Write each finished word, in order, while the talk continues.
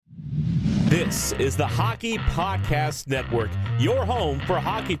This is the Hockey Podcast Network, your home for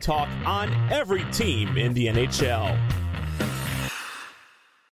hockey talk on every team in the NHL.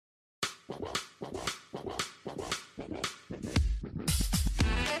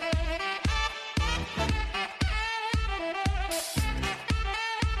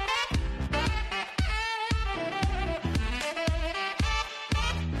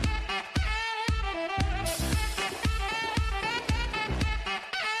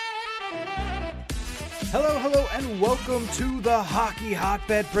 Hello, and welcome to the Hockey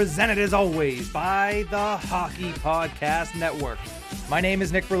Hotbed, presented as always by the Hockey Podcast Network. My name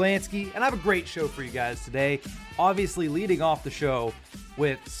is Nick Berlansky, and I have a great show for you guys today. Obviously, leading off the show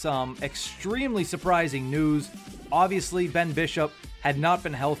with some extremely surprising news. Obviously, Ben Bishop had not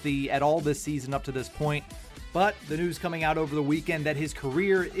been healthy at all this season up to this point, but the news coming out over the weekend that his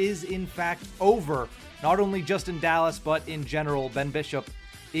career is in fact over. Not only just in Dallas, but in general, Ben Bishop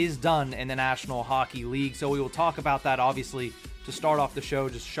is done in the National Hockey League. So we will talk about that, obviously, to start off the show.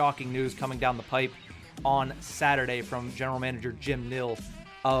 Just shocking news coming down the pipe on Saturday from general manager Jim Nill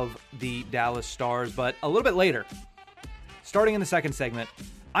of the Dallas Stars. But a little bit later, starting in the second segment,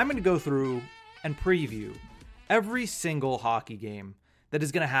 I'm going to go through and preview every single hockey game that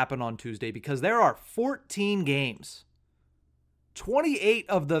is going to happen on Tuesday, because there are 14 games. 28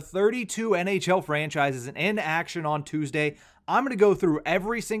 of the 32 NHL franchises in action on Tuesday. I'm going to go through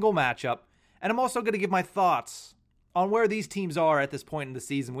every single matchup, and I'm also going to give my thoughts on where these teams are at this point in the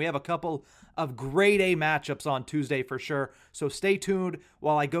season. We have a couple of grade A matchups on Tuesday for sure, so stay tuned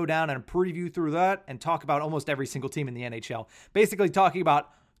while I go down and preview through that and talk about almost every single team in the NHL. Basically talking about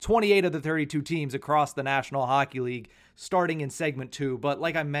 28 of the 32 teams across the National Hockey League starting in segment 2. But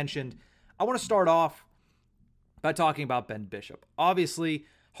like I mentioned, I want to start off by talking about Ben Bishop. Obviously,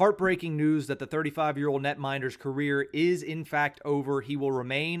 heartbreaking news that the 35-year-old netminder's career is in fact over. He will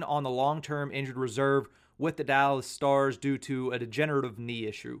remain on the long-term injured reserve with the Dallas Stars due to a degenerative knee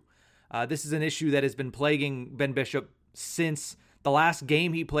issue. This is an issue that has been plaguing Ben Bishop since the last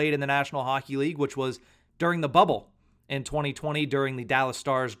game he played in the National Hockey League, which was during the bubble in 2020 during the Dallas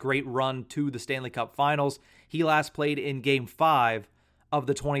Stars' great run to the Stanley Cup Finals. He last played in Game 5 of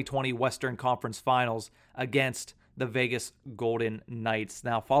the 2020 Western Conference Finals against the Vegas Golden Knights.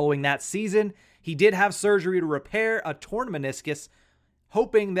 Now, following that season, he did have surgery to repair a torn meniscus,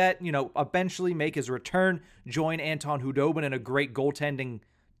 hoping that, eventually make his return, join Anton Khudobin in a great goaltending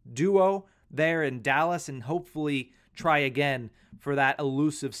duo there in Dallas, and hopefully try again for that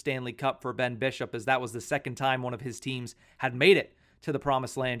elusive Stanley Cup for Ben Bishop, as that was the second time one of his teams had made it to the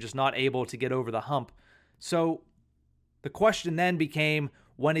promised land, just not able to get over the hump. So the question then became,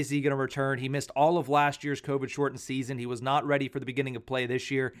 when is he going to return? He missed all of last year's COVID-shortened season. He was not ready for the beginning of play this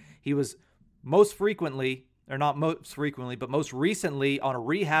year. He was most recently on a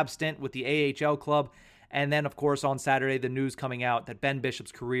rehab stint with the AHL club. And then, of course, on Saturday, the news coming out that Ben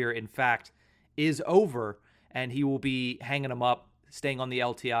Bishop's career, in fact, is over, and he will be hanging him up, staying on the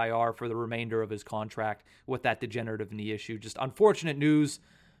LTIR for the remainder of his contract with that degenerative knee issue. Just unfortunate news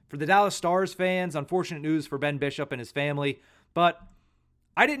for the Dallas Stars fans, unfortunate news for Ben Bishop and his family, but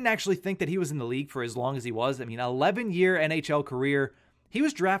I didn't actually think that he was in the league for as long as he was. I mean, 11-year NHL career. He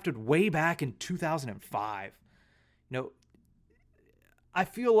was drafted way back in 2005. I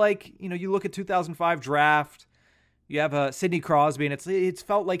feel like, you look at 2005 draft, you have Sidney Crosby, and it's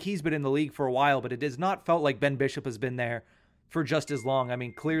felt like he's been in the league for a while, but it has not felt like Ben Bishop has been there for just as long. I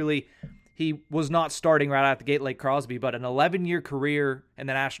mean, clearly he was not starting right out the gate like Crosby, but an 11-year career in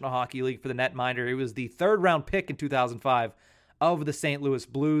the National Hockey League for the netminder. He was the third-round pick in 2005 of the St. Louis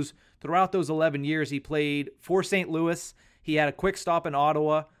Blues. Throughout those 11 years, he played for St. Louis. He had a quick stop in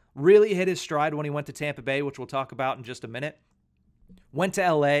Ottawa, really hit his stride when he went to Tampa Bay, which we'll talk about in just a minute. Went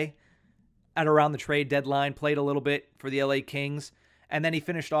to LA at around the trade deadline, played a little bit for the LA Kings, and then he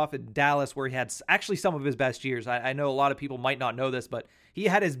finished off at Dallas, where he had actually some of his best years. I know a lot of people might not know this, but he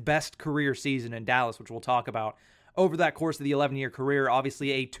had his best career season in Dallas, which we'll talk about. Over that course of the 11-year career,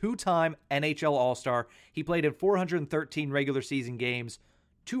 obviously a two-time NHL All-Star. He played in 413 regular season games,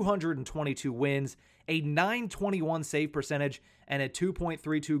 222 wins, a .921 save percentage, and a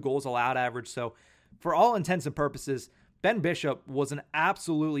 2.32 goals allowed average. So for all intents and purposes, Ben Bishop was an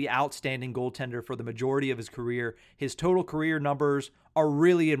absolutely outstanding goaltender for the majority of his career. His total career numbers are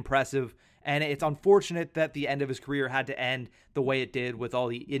really impressive, and it's unfortunate that the end of his career had to end the way it did, with all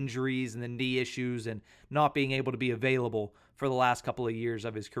the injuries and the knee issues and not being able to be available for the last couple of years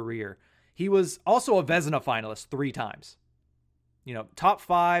of his career. He was also a Vezina finalist 3 times. Top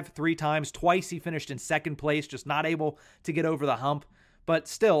 5 3 times. Twice he finished in second place, just not able to get over the hump. but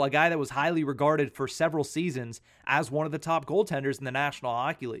still a guy that was highly regarded for several seasons as one of the top goaltenders in the National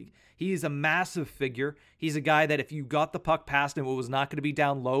Hockey League. He's a massive figure. He's a guy that if you got the puck past him, it was not going to be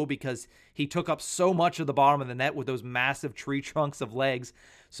down low because he took up so much of the bottom of the net with those massive tree trunks of legs.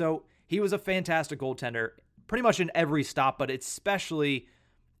 So he was a fantastic goaltender pretty much in every stop, but especially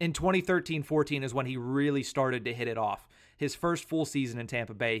in 2013-14 is when he really started to hit it off. His first full season in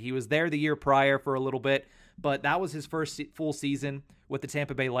Tampa Bay. He was there the year prior for a little bit, but that was his first full season with the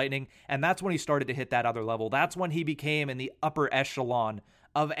Tampa Bay Lightning, and that's when he started to hit that other level. That's when he became in the upper echelon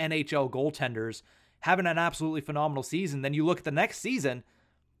of NHL goaltenders, having an absolutely phenomenal season. Then you look at the next season,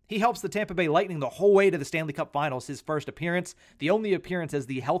 he helps the Tampa Bay Lightning the whole way to the Stanley Cup Finals, his first appearance, the only appearance as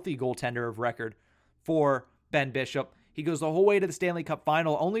the healthy goaltender of record for Ben Bishop. He goes the whole way to the Stanley Cup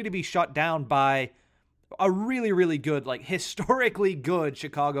Final, only to be shut down by a really, really good, like historically good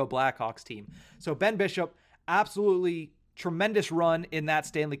Chicago Blackhawks team. So Ben Bishop, absolutely tremendous run in that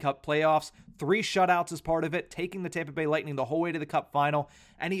Stanley Cup playoffs. 3 shutouts as part of it, taking the Tampa Bay Lightning the whole way to the Cup Final.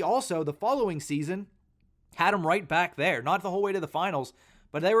 And he also, the following season, had him right back there. Not the whole way to the finals,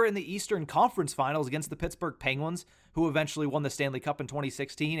 but they were in the Eastern Conference Finals against the Pittsburgh Penguins, who eventually won the Stanley Cup in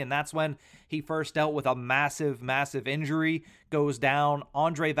 2016. And that's when he first dealt with a massive, massive injury, goes down.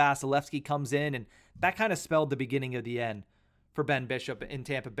 Andrei Vasilevsky comes in, and that kind of spelled the beginning of the end for Ben Bishop in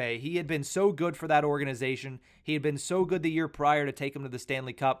Tampa Bay. He had been so good for that organization. He had been so good the year prior to take him to the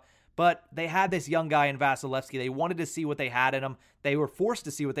Stanley Cup. But they had this young guy in Vasilevsky. They wanted to see what they had in him. They were forced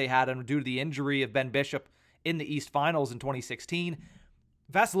to see what they had in him due to the injury of Ben Bishop in the East Finals in 2016.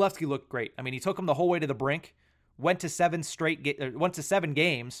 Vasilevsky looked great. I mean, he took him the whole way to the brink, went to 7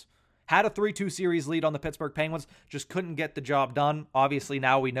 games, had a 3-2 series lead on the Pittsburgh Penguins, just couldn't get the job done. Obviously,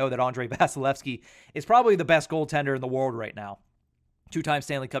 now we know that Andrei Vasilevsky is probably the best goaltender in the world right now. 2-time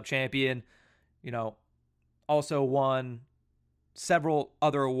Stanley Cup champion, also won several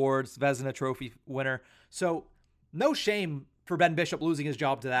other awards, Vezina Trophy winner. So no shame for Ben Bishop losing his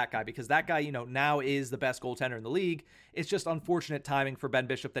job to that guy, because that guy, now is the best goaltender in the league. It's just unfortunate timing for Ben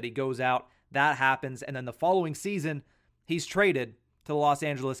Bishop that he goes out. That happens. And then the following season, he's traded to the Los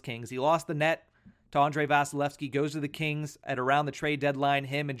Angeles Kings. He lost the net to Andrei Vasilevsky, goes to the Kings at around the trade deadline.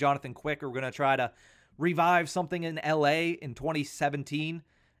 Him and Jonathan Quick are going to try to revive something in LA in 2017.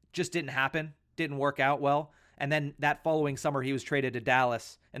 Just didn't happen. Didn't work out well. And then that following summer, he was traded to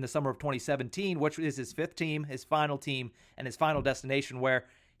Dallas in the summer of 2017, which is his 5th team, his final team, and his final destination, where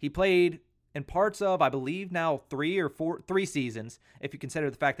he played in parts of, I believe now 3 seasons, if you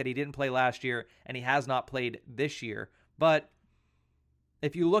consider the fact that he didn't play last year and he has not played this year. But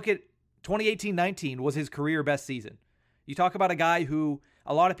if you look at 2018-19 was his career best season. You talk about a guy who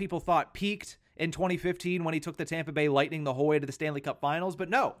a lot of people thought peaked in 2015 when he took the Tampa Bay Lightning the whole way to the Stanley Cup Finals, but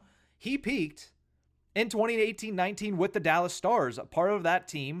no, he peaked in 2018-19 with the Dallas Stars, a part of that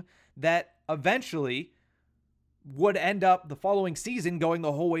team that eventually would end up the following season going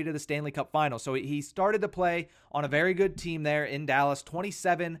the whole way to the Stanley Cup Finals. So he started to play on a very good team there in Dallas,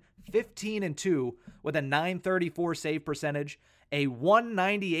 27-15-2 with a .934 save percentage, a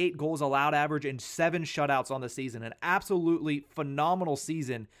 .198 goals allowed average, and 7 shutouts on the season. An absolutely phenomenal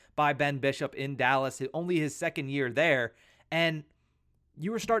season by Ben Bishop in Dallas, only his 2nd year there. And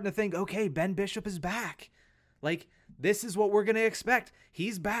you were starting to think, okay, Ben Bishop is back. Like, this is what we're going to expect.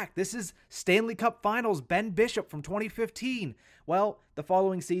 He's back. This is Stanley Cup Finals Ben Bishop from 2015. Well, the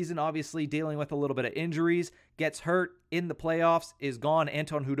following season, obviously dealing with a little bit of injuries, gets hurt in the playoffs, is gone.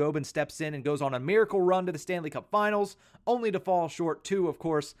 Anton Khudobin steps in and goes on a miracle run to the Stanley Cup Finals, only to fall short to, of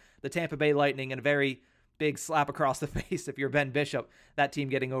course, the Tampa Bay Lightning, and a very big slap across the face if you're Ben Bishop. That team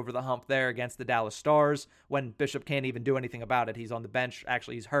getting over the hump there against the Dallas Stars when Bishop can't even do anything about it. He's on the bench.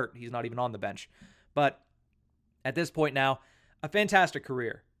 Actually, he's hurt. He's not even on the bench. But at this point now, a fantastic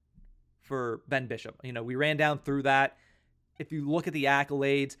career for Ben Bishop. We ran down through that. If you look at the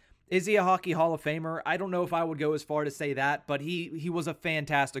accolades, is he a Hockey Hall of Famer? I don't know if I would go as far to say that, but he was a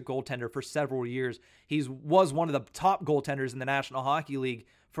fantastic goaltender for several years. He was one of the top goaltenders in the National Hockey League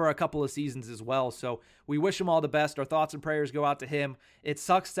for a couple of seasons as well. So we wish him all the best. Our thoughts and prayers go out to him. It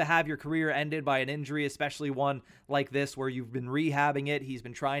sucks to have your career ended by an injury, especially one like this where you've been rehabbing it. He's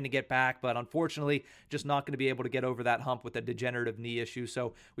been trying to get back, but unfortunately just not going to be able to get over that hump with a degenerative knee issue.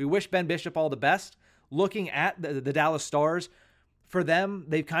 So we wish Ben Bishop all the best. Looking at the Dallas Stars, for them,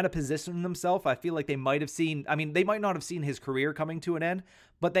 they've kind of positioned themselves. I feel like they might have seen, they might not have seen his career coming to an end,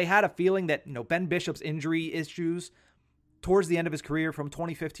 but they had a feeling that, Ben Bishop's injury issues towards the end of his career from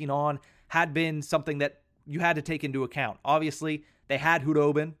 2015 on had been something that you had to take into account. Obviously, they had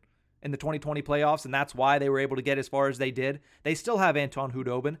Khudobin in the 2020 playoffs, and that's why they were able to get as far as they did. They still have Anton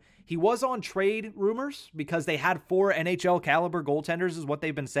Hudobin. He was on trade rumors because they had 4 NHL caliber goaltenders is what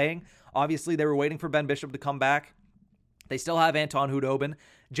they've been saying. Obviously, they were waiting for Ben Bishop to come back. They still have Anton Hudobin.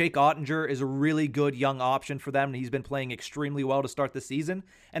 Jake Ottinger is a really good young option for them, and he's been playing extremely well to start the season.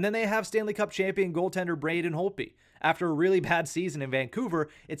 And then they have Stanley Cup champion goaltender Braden Holtby. After a really bad season in Vancouver,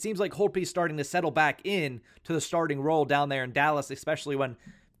 it seems like Holtby's starting to settle back in to the starting role down there in Dallas, especially when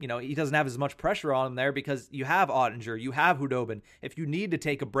he doesn't have as much pressure on him there because you have Ottinger, you have Hudobin. If you need to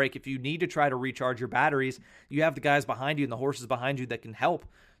take a break, if you need to try to recharge your batteries, you have the guys behind you and the horses behind you that can help.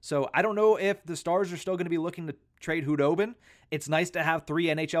 So I don't know if the Stars are still going to be looking to trade Hudobin. It's nice to have 3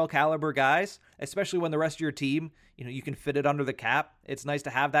 NHL caliber guys, especially when the rest of your team, you can fit it under the cap. It's nice to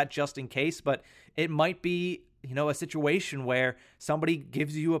have that just in case, but it might be, a situation where somebody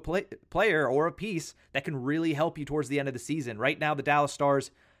gives you a player or a piece that can really help you towards the end of the season. Right now, the Dallas Stars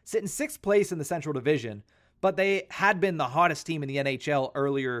sit in 6th place in the Central Division, but they had been the hottest team in the NHL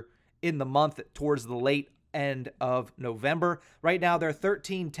earlier in the month towards the late end of November. Right now, they're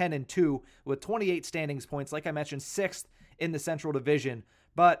 13-10-2 with 28 standings points. Like I mentioned, 6th in the Central Division,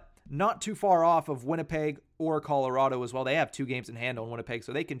 but not too far off of Winnipeg or Colorado as well. They have 2 games in hand on Winnipeg,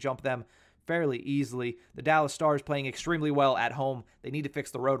 so they can jump them fairly easily. The Dallas Stars playing extremely well at home. They need to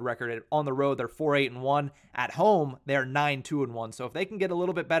fix the road record. On the road, they're 4-8-1. At home, they're 9-2-1. So if they can get a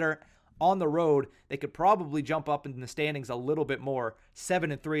little bit better on the road, they could probably jump up in the standings a little bit more.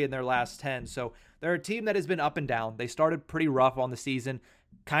 7-3 in their last 10. So they're a team that has been up and down. They started pretty rough on the season,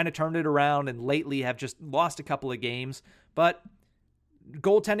 kind of turned it around, and lately have just lost a couple of games. But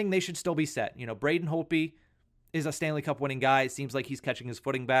goaltending, they should still be set. Braden Holtby is a Stanley Cup winning guy. It seems like he's catching his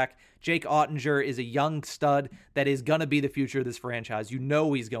footing back. Jake Ottinger is a young stud that is going to be the future of this franchise.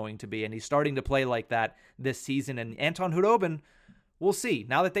 He's going to be, and he's starting to play like that this season. And Anton Hudobin, we'll see.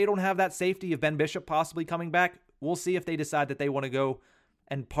 Now that they don't have that safety of Ben Bishop possibly coming back, we'll see if they decide that they want to go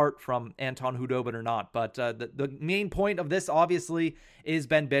and part from Anton Hudobin or not. But the main point of this, obviously, is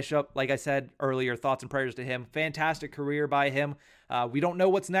Ben Bishop. Like I said earlier, thoughts and prayers to him. Fantastic career by him. We don't know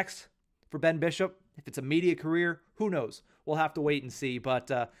what's next for Ben Bishop. If it's a media career, who knows? We'll have to wait and see.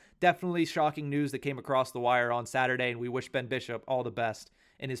 But definitely shocking news that came across the wire on Saturday, and we wish Ben Bishop all the best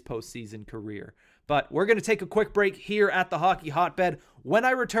in his postseason career. But we're going to take a quick break here at the Hockey Hotbed. When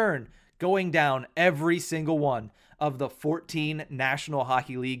I return, going down every single one of the 14 National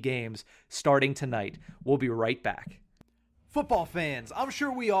Hockey League games starting tonight. We'll be right back. Football fans, I'm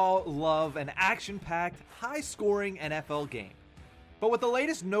sure we all love an action-packed, high-scoring NFL game. But with the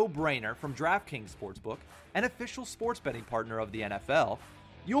latest no-brainer from DraftKings Sportsbook, an official sports betting partner of the NFL,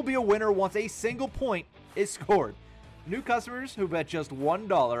 you'll be a winner once a single point is scored. New customers who bet just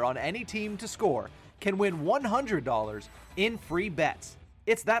 $1 on any team to score can win $100 in free bets.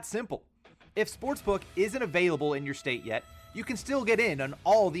 It's that simple. If Sportsbook isn't available in your state yet, you can still get in on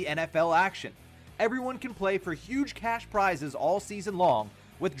all the NFL action. Everyone can play for huge cash prizes all season long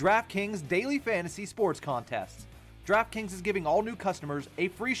with DraftKings daily fantasy sports contests. DraftKings is giving all new customers a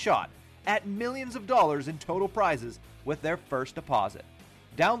free shot at millions of dollars in total prizes with their first deposit.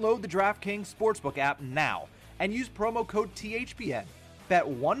 Download the DraftKings Sportsbook app now and use promo code THPN. Bet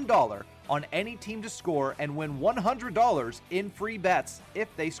 $1 on any team to score and win $100 in free bets if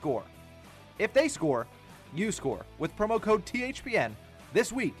they score. If they score, you score with promo code THPN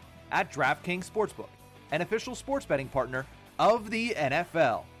this week at DraftKings Sportsbook, an official sports betting partner of the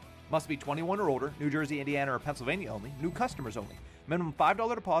NFL. Must be 21 or older, New Jersey, Indiana, or Pennsylvania only, new customers only. Minimum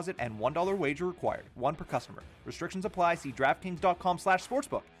 $5 deposit and $1 wager required, one per customer. Restrictions apply. See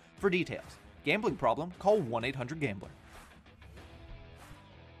DraftKings.com/sportsbook for details. Gambling problem? Call 1-800-GAMBLER.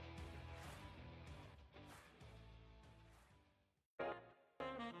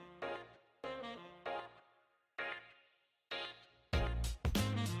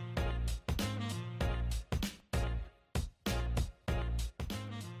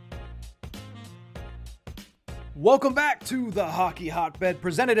 Welcome back to the Hockey Hotbed,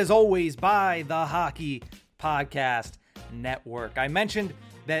 presented as always by the Hockey Podcast Network. I mentioned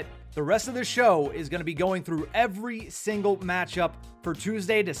that the rest of the show is going to be going through every single matchup for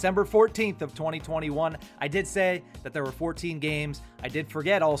Tuesday, December 14th of 2021. I did say that there were 14 games. I did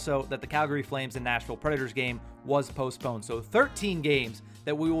forget also that the Calgary Flames and Nashville Predators game was postponed. So 13 games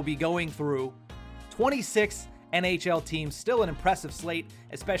that we will be going through, 26 NHL teams, still an impressive slate,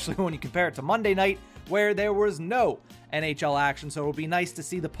 especially when you compare it to Monday night, where there was no NHL action. So it'll be nice to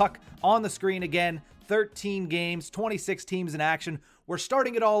see the puck on the screen again. 13 games, 26 teams in action. We're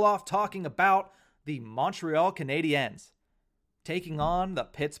starting it all off talking about the Montreal Canadiens taking on the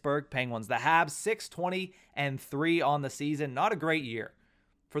Pittsburgh Penguins. The Habs 6-20-3 on the season. Not a great year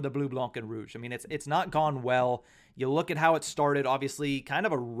for the Bleu Blanc and Rouge. I mean, it's not gone well. You look at how it started, obviously kind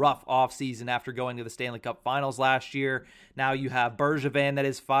of a rough offseason after going to the Stanley Cup Finals last year. Now you have Bergevin that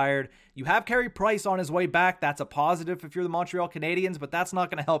is fired. You have Carey Price on his way back. That's a positive if you're the Montreal Canadiens, but that's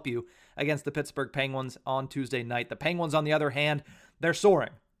not going to help you against the Pittsburgh Penguins on Tuesday night. The Penguins, on the other hand, they're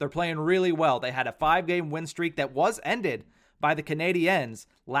soaring. They're playing really well. They had a 5-game win streak that was ended by the Canadiens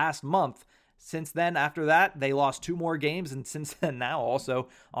last month. Since then, after that, they lost 2 more games, and since then now also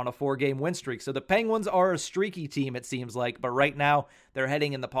on a 4-game win streak. So the Penguins are a streaky team, it seems like, but right now they're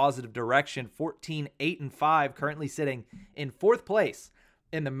heading in the positive direction. 14-8-5, currently sitting in 4th place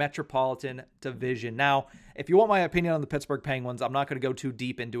in the Metropolitan Division. Now, if you want my opinion on the Pittsburgh Penguins, I'm not going to go too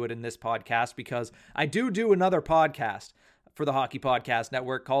deep into it in this podcast because I do another podcast for the Hockey Podcast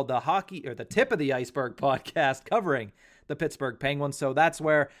Network called the Tip of the Iceberg podcast covering the Pittsburgh Penguins. So that's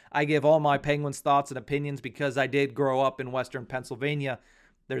where I give all my Penguins thoughts and opinions because I did grow up in Western Pennsylvania.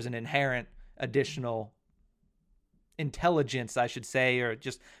 There's an inherent additional intelligence, I should say, or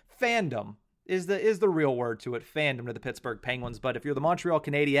just fandom is the real word to it, fandom to the Pittsburgh Penguins. But if you're the Montreal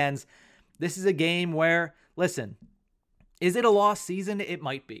Canadiens, this is a game where, listen, is it a lost season? It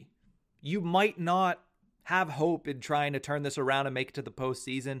might be. You might not have hope in trying to turn this around and make it to the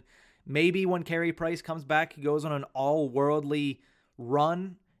postseason. Maybe when Carey Price comes back, he goes on an all-worldly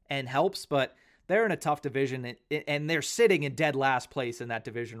run and helps, but they're in a tough division, and they're sitting in dead last place in that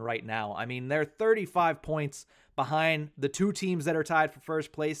division right now. I mean, they're 35 points behind the 2 teams that are tied for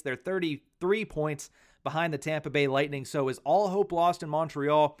first place. They're 33 points behind the Tampa Bay Lightning. So is all hope lost in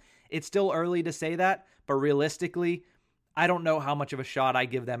Montreal? It's still early to say that, but realistically, I don't know how much of a shot I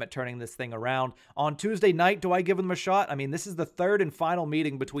give them at turning this thing around. On Tuesday night, do I give them a shot? I mean, this is the 3rd and final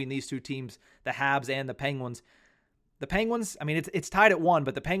meeting between these 2 teams, the Habs and the Penguins. The Penguins, I mean, it's tied at 1,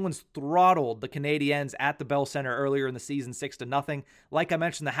 but the Penguins throttled the Canadiens at the Bell Center earlier in the season, 6-0. Like I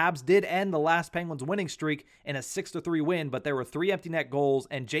mentioned, the Habs did end the last Penguins winning streak in a 6-3 win, but there were 3 empty net goals,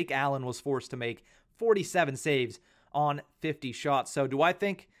 and Jake Allen was forced to make 47 saves on 50 shots. So do I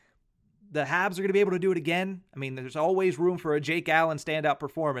think the Habs are going to be able to do it again? I mean, there's always room for a Jake Allen standout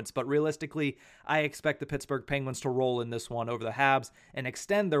performance, but realistically, I expect the Pittsburgh Penguins to roll in this one over the Habs and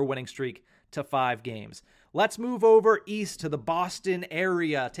extend their winning streak to 5 games. Let's move over east to the Boston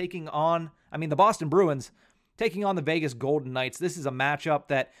area, the Boston Bruins taking on the Vegas Golden Knights. This is a matchup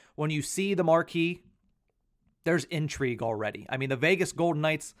that when you see the marquee, there's intrigue already. I mean, the Vegas Golden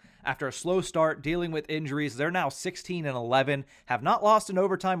Knights, after a slow start, dealing with injuries, they're now 16-11, have not lost an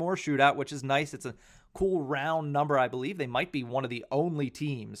overtime or shootout, which is nice. It's a cool round number. I believe they might be one of the only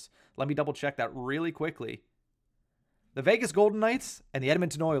teams. Let me double check that really quickly. The Vegas Golden Knights and the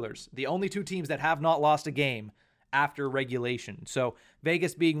Edmonton Oilers, the only 2 teams that have not lost a game after regulation. So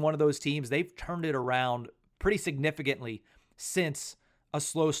Vegas being one of those teams, they've turned it around pretty significantly since a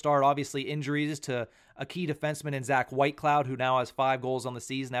slow start. Obviously, injuries to a key defenseman in Zach Whitecloud, who now has 5 goals on the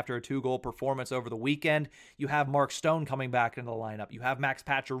season after a 2-goal performance over the weekend. You have Mark Stone coming back into the lineup. You have Max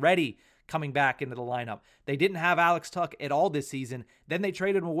Pacioretty coming back into the lineup. They didn't have Alex Tuch at all this season. Then they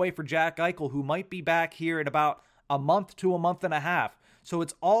traded him away for Jack Eichel, who might be back here in about a month to a month and a half. So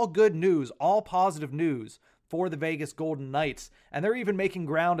it's all good news, all positive news for the Vegas Golden Knights. And they're even making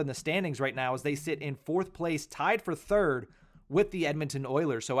ground in the standings right now as they sit in 4th place, tied for 3rd with the Edmonton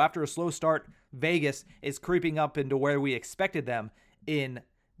Oilers. So after a slow start, Vegas is creeping up into where we expected them in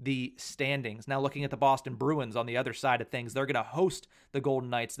the standings. Now looking at the Boston Bruins on the other side of things, they're going to host the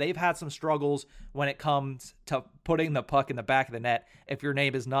Golden Knights. They've had some struggles when it comes to putting the puck in the back of the net if your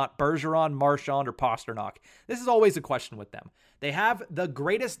name is not Bergeron, Marchand, or Pasternak. This is always a question with them. They have the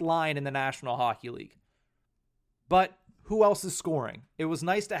greatest line in the National Hockey League, but who else is scoring? It was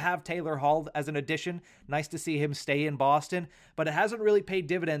nice to have Taylor Hall as an addition. Nice to see him stay in Boston, but it hasn't really paid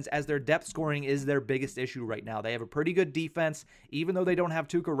dividends as their depth scoring is their biggest issue right now. They have a pretty good defense, even though they don't have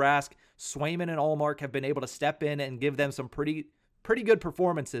Tuukka Rask. Swayman and Ullmark have been able to step in and give them some pretty good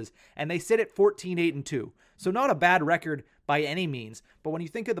performances, and they sit at 14-8-2. So not a bad record by any means, but when you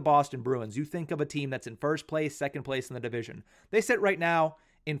think of the Boston Bruins, you think of a team that's in 1st place, 2nd place in the division. They sit right now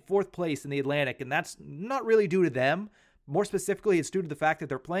in 4th place in the Atlantic, and that's not really due to them. More specifically, it's due to the fact that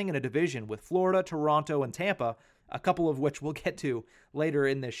they're playing in a division with Florida, Toronto, and Tampa, a couple of which we'll get to later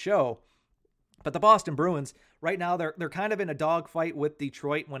in this show. But the Boston Bruins, right now, they're kind of in a dogfight with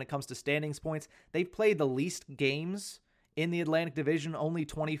Detroit when it comes to standings points. They've played the least games in the Atlantic Division, only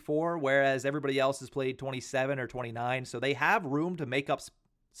 24, whereas everybody else has played 27 or 29. So they have room to make up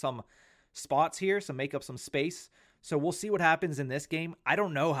some spots here, make up some space. So we'll see what happens in this game. I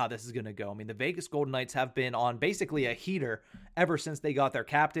don't know how this is going to go. I mean, the Vegas Golden Knights have been on basically a heater ever since they got their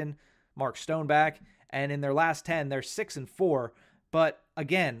captain, Mark Stone, back. And in their last 10, they're 6-4. But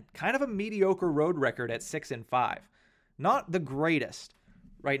again, kind of a mediocre road record at 6-5. Not the greatest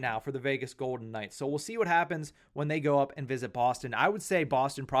right now for the Vegas Golden Knights. So we'll see what happens when they go up and visit Boston. I would say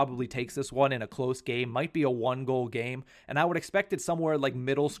Boston probably takes this one in a close game, might be a 1-goal game, and I would expect it somewhere like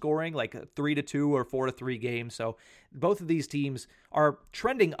middle scoring, like a 3-2 or 4-3 game. So both of these teams are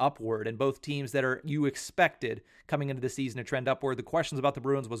trending upward, and both teams that are you expected coming into the season to trend upward. The questions about the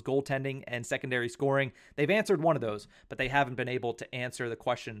Bruins was goaltending and secondary scoring. They've answered one of those, but they haven't been able to answer the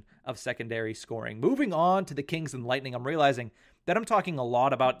question of secondary scoring. Moving on to the Kings and Lightning, I'm realizing that I'm talking a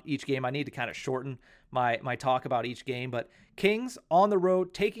lot about each game. I need to kind of shorten my talk about each game, but Kings on the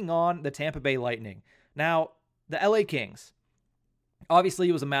road taking on the Tampa Bay Lightning. Now, the LA Kings, obviously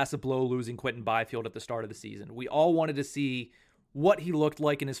it was a massive blow losing Quentin Byfield at the start of the season. We all wanted to see what he looked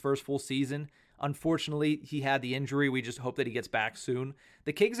like in his first full season. Unfortunately, he had the injury. We just hope that he gets back soon.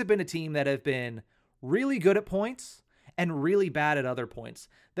 The Kings have been a team that have been really good at points and really bad at other points.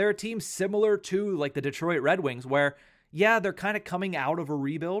 They're a team similar to like the Detroit Red Wings where yeah, they're kind of coming out of a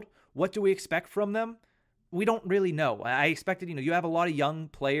rebuild. What do we expect from them? We don't really know. I expected, you have a lot of young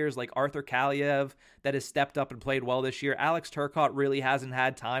players like Arthur Kaliev that has stepped up and played well this year. Alex Turcotte really hasn't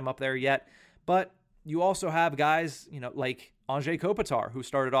had time up there yet. But you also have guys, like Anze Kopitar, who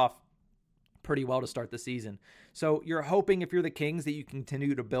started off pretty well to start the season. So you're hoping if you're the Kings that you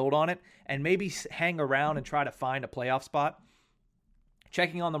continue to build on it and maybe hang around and try to find a playoff spot.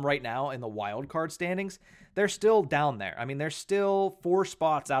 Checking on them right now in the wild card standings, they're still down there. I mean, they're still 4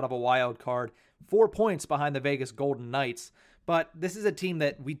 spots out of a wild card, 4 points behind the Vegas Golden Knights. But this is a team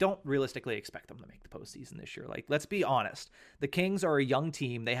that we don't realistically expect them to make the postseason this year. Like, let's be honest. The Kings are a young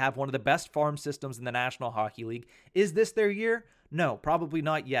team. They have one of the best farm systems in the National Hockey League. Is this their year? No, probably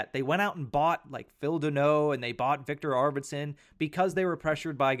not yet. They went out and bought like Phil Deneau and they bought Victor Arvidsson because they were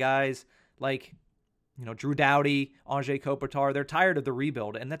pressured by guys like Drew Doughty, Anze Kopitar. They're tired of the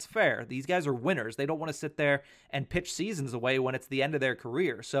rebuild, and that's fair. These guys are winners. They don't want to sit there and pitch seasons away when it's the end of their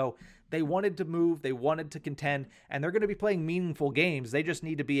career. So they wanted to move, they wanted to contend, and they're going to be playing meaningful games. They just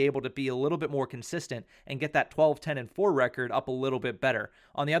need to be able to be a little bit more consistent and get that 12-10-4 record up a little bit better.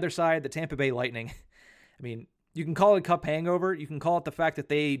 On the other side, the Tampa Bay Lightning, I mean, you can call it a cup hangover. You can call it the fact that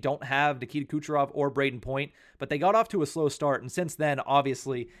they don't have Nikita Kucherov or Braden Point, but they got off to a slow start. And since then,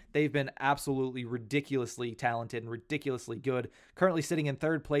 obviously, they've been absolutely ridiculously talented and ridiculously good. Currently sitting in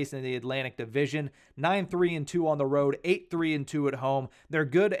 3rd place in the Atlantic Division, 9-3-2 on the road, 8-3-2 at home. They're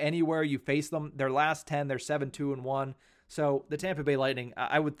good anywhere you face them. Their last 10, they're 7-2-1. So the Tampa Bay Lightning,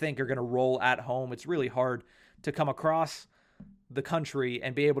 I would think, are going to roll at home. It's really hard to come across the country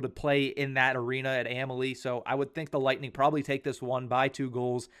and be able to play in that arena at Amalie. So I would think the Lightning probably take this one by 2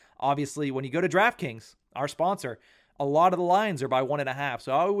 goals. Obviously, when you go to DraftKings, our sponsor, a lot of the lines are by 1.5.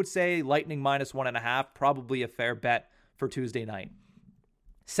 So I would say Lightning minus 1.5, probably a fair bet for Tuesday night.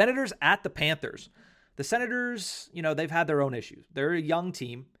 Senators at the Panthers. The Senators, they've had their own issues. They're a young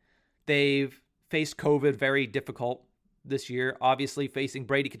team. They've faced COVID very difficult this year. Obviously facing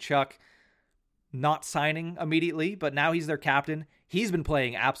Brady Tkachuk, not signing immediately, but now he's their captain. He's been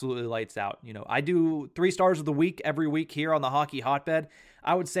playing absolutely lights out. I do 3 stars of the week every week here on the Hockey Hotbed.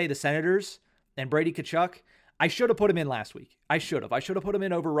 I would say the Senators and Brady Tkachuk, I should have put him in last week. I should have put him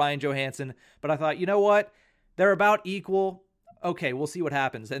in over Ryan Johansson, but I thought, you know what? They're about equal. Okay, we'll see what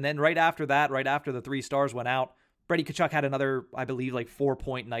happens. And then right after that, right after the 3 stars went out, Brady Tkachuk had another, I believe,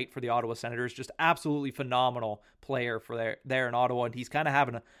 4-point night for the Ottawa Senators. Just absolutely phenomenal player for there in Ottawa. And he's kind of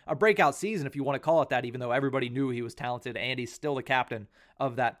having a breakout season, if you want to call it that, even though everybody knew he was talented and he's still the captain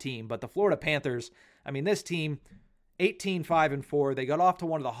of that team. But the Florida Panthers, I mean, this team, 18-5-4. They got off to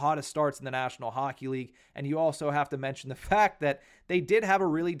one of the hottest starts in the National Hockey League. And you also have to mention the fact that they did have a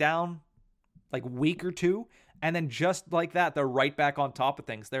really down week or two. And then just like that, they're right back on top of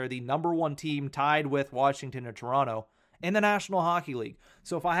things. They're the number 1 team tied with Washington and Toronto in the National Hockey League.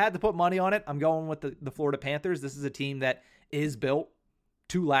 So if I had to put money on it, I'm going with the Florida Panthers. This is a team that is built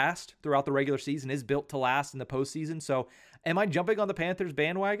to last throughout the regular season, is built to last in the postseason. So am I jumping on the Panthers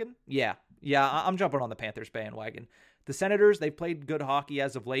bandwagon? Yeah, I'm jumping on the Panthers bandwagon. The Senators, they've played good hockey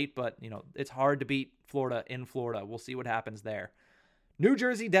as of late, but it's hard to beat Florida in Florida. We'll see what happens there. New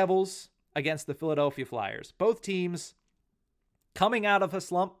Jersey Devils against the Philadelphia Flyers. Both teams coming out of a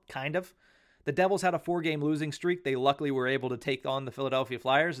slump, kind of. The Devils had a 4-game losing streak. They luckily were able to take on the Philadelphia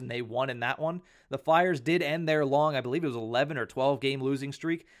Flyers, and they won in that one. The Flyers did end their long, I believe it was 11 or 12-game losing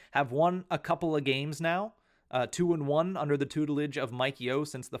streak, have won a couple of games now, 2-1 under the tutelage of Mike Yeo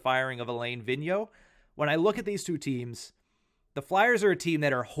since the firing of Alain Vigneault. When I look at these two teams, the Flyers are a team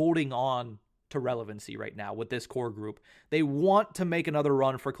that are holding on to relevancy right now with this core group. They want to make another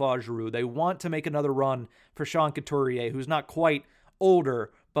run for Claude Giroux. They want to make another run for Sean Couturier, who's not quite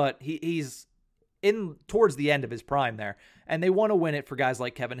older, but he's in towards the end of his prime there. And they want to win it for guys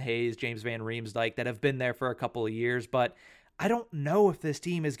like Kevin Hayes, James Van Riemsdyk that have been there for a couple of years. But I don't know if this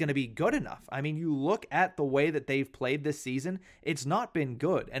team is going to be good enough. I mean, you look at the way that they've played this season, it's not been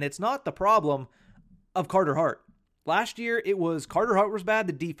good. And it's not the problem of Carter Hart. Last year, it was Carter Hart was bad,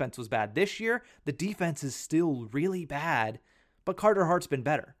 the defense was bad. This year, the defense is still really bad, but Carter Hart's been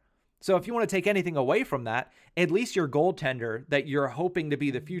better. So if you want to take anything away from that, at least your goaltender that you're hoping to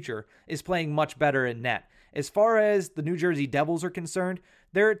be the future is playing much better in net. As far as the New Jersey Devils are concerned,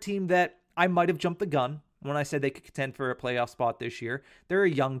 they're a team that I might have jumped the gun when I said they could contend for a playoff spot this year. They're a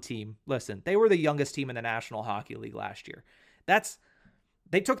young team. Listen, they were the youngest team in the National Hockey League last year.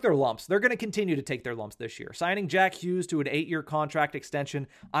 They took their lumps. They're going to continue to take their lumps this year. Signing Jack Hughes to an 8-year contract extension.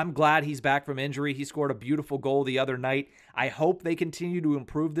 I'm glad he's back from injury. He scored a beautiful goal the other night. I hope they continue to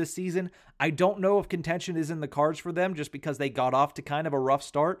improve this season. I don't know if contention is in the cards for them just because they got off to kind of a rough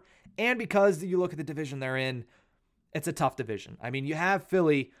start and because you look at the division they're in, it's a tough division. I mean, you have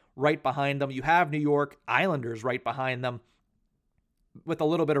Philly right behind them. You have New York Islanders right behind them with a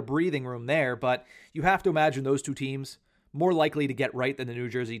little bit of breathing room there, but you have to imagine those two teams more likely to get right than the New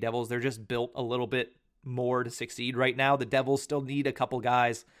Jersey Devils. They're just built a little bit more to succeed right now. The Devils still need a couple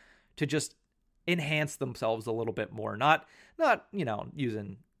guys to just enhance themselves a little bit more. Not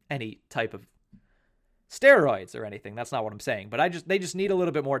using any type of steroids or anything. That's not what I'm saying. But they just need a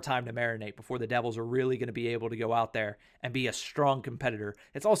little bit more time to marinate before the Devils are really going to be able to go out there and be a strong competitor.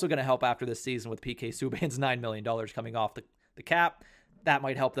 It's also going to help after this season with PK Subban's $9 million coming off the cap. That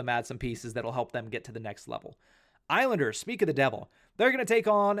might help them add some pieces that'll help them get to the next level. Islanders, speak of the devil, they're going to take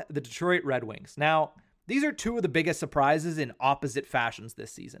on the Detroit Red Wings. Now, these are two of the biggest surprises in opposite fashions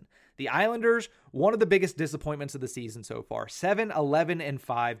this season. The Islanders, one of the biggest disappointments of the season so far,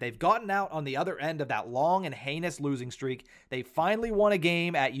 7-11-5. They've gotten out on the other end of that long and heinous losing streak. They finally won a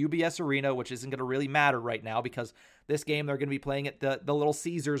game at UBS Arena, which isn't going to really matter right now because this game they're going to be playing at the Little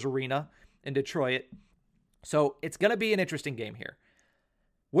Caesars Arena in Detroit. So it's going to be an interesting game here.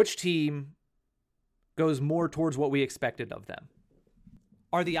 Which team goes more towards what we expected of them?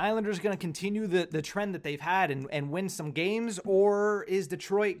 Are the Islanders going to continue the trend that they've had and win some games? Or is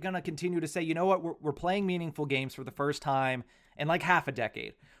Detroit going to continue to say, you know what, we're playing meaningful games for the first time in like half a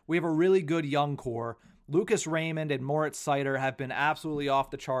decade. We have a really good young core. Lucas Raymond and Moritz Seider have been absolutely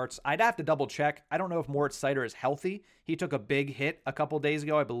off the charts. I'd have to double check. I don't know if Moritz Seider is healthy. He took a big hit a couple days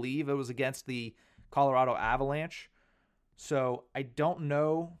ago. I believe it was against the Colorado Avalanche. So I don't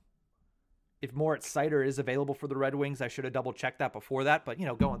know if Moritz Seider is available for the Red Wings. I should have double-checked that before that. But,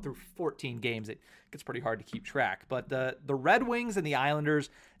 going through 14 games, it gets pretty hard to keep track. But the Red Wings and the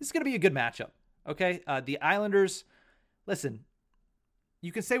Islanders, this is going to be a good matchup, okay? The Islanders, listen,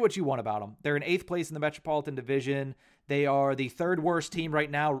 you can say what you want about them. They're in 8th place in the Metropolitan Division. They are the 3rd worst team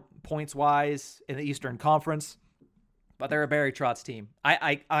right now, points-wise, in the Eastern Conference. But they're a Barry Trotz team.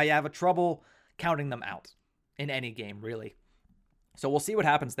 I have a trouble counting them out in any game, really. So we'll see what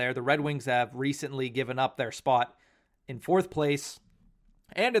happens there. The Red Wings have recently given up their spot in 4th place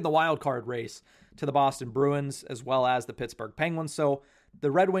and in the wild card race to the Boston Bruins as well as the Pittsburgh Penguins. So the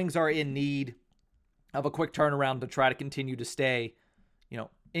Red Wings are in need of a quick turnaround to try to continue to stay,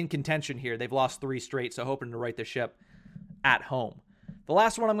 in contention here. They've lost 3 straight, so hoping to right the ship at home. The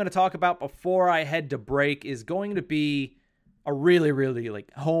last one I'm going to talk about before I head to break is going to be a really, really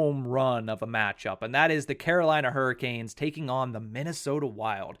home run of a matchup, and that is the Carolina Hurricanes taking on the Minnesota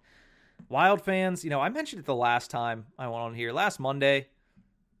Wild. Wild fans, I mentioned it the last time I went on here. Last Monday,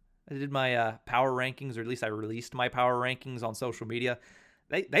 I did my power rankings, or at least I released my power rankings on social media.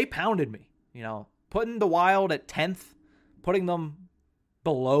 They pounded me, putting the Wild at 10th, putting them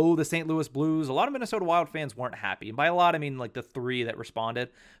below the St. Louis Blues. A lot of Minnesota Wild fans weren't happy, and by a lot I mean the 3 that responded,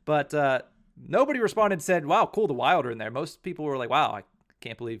 but nobody responded and said, wow, cool, the Wild are in there. Most people were like, wow, I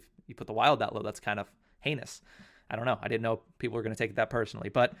can't believe you put the Wild that low. That's kind of heinous. I don't know. I didn't know people were going to take it that personally.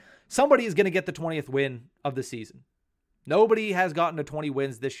 But somebody is going to get the 20th win of the season. Nobody has gotten to 20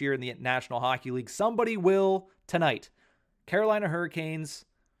 wins this year in the National Hockey League. Somebody will tonight. Carolina Hurricanes,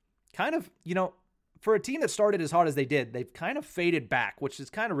 kind of, for a team that started as hot as they did, they've kind of faded back, which is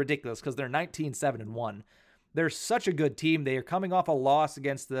kind of ridiculous because they're 19-7-1. They're such a good team. They are coming off a loss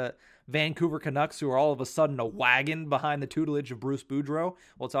against the Vancouver Canucks, who are all of a sudden a wagon behind the tutelage of Bruce Boudreau.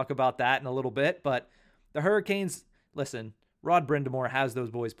 We'll talk about that in a little bit. But the Hurricanes, listen, Rod Brind'Amour has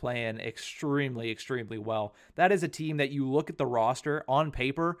those boys playing extremely, extremely well. That is a team that you look at the roster on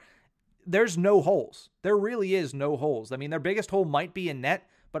paper, there's no holes. There really is no holes. I mean, their biggest hole might be in net,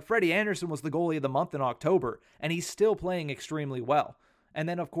 but Freddie Anderson was the goalie of the month in October, and he's still playing extremely well. And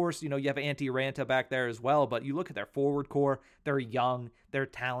then, of course, you have Antti Ranta back there as well. But you look at their forward core, they're young, they're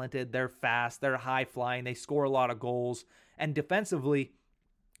talented, they're fast, they're high-flying, they score a lot of goals. And defensively,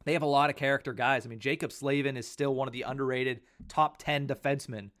 they have a lot of character guys. I mean, Jacob Slavin is still one of the underrated top 10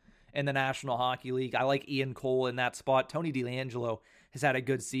 defensemen in the National Hockey League. I like Ian Cole in that spot. Tony DeLangelo has had a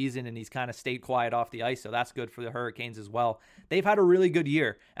good season, and he's kind of stayed quiet off the ice, so that's good for the Hurricanes as well. They've had a really good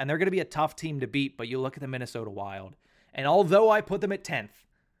year, and they're going to be a tough team to beat, but you look at the Minnesota Wild. And although I put them at 10th,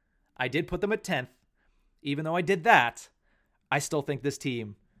 I did put them at 10th, even though I did that, I still think this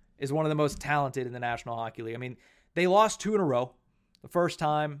team is one of the most talented in the National Hockey League. I mean, they lost 2 in a row.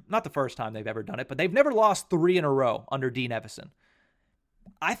 Not the first time they've ever done it, but they've never lost 3 in a row under Dean Evason.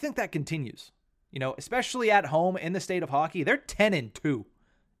 I think that continues, especially at home in the state of hockey. They're 10-2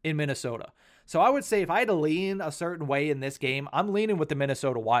 in Minnesota. So I would say if I had to lean a certain way in this game, I'm leaning with the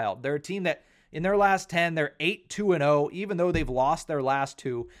Minnesota Wild. They're a team that in their last 10, they're 8-2-0, even though they've lost their last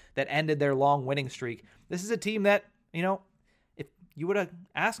 2 that ended their long winning streak. This is a team that, if you would have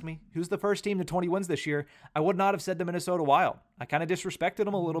asked me who's the first team to 20 wins this year, I would not have said the Minnesota Wild. I kind of disrespected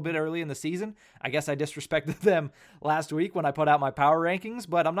them a little bit early in the season. I guess I disrespected them last week when I put out my power rankings,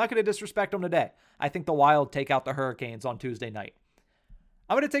 but I'm not going to disrespect them today. I think the Wild take out the Hurricanes on Tuesday night.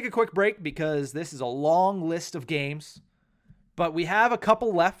 I'm going to take a quick break because this is a long list of games, but we have a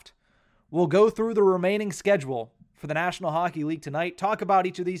couple left. We'll go through the remaining schedule for the National Hockey League tonight, talk about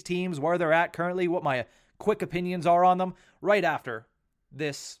each of these teams, where they're at currently, what my quick opinions are on them, right after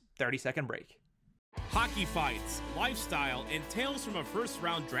this 30-second break. Hockey fights, lifestyle, and tales from a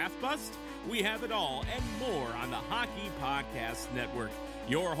first-round draft bust? We have it all and more on the Hockey Podcast Network,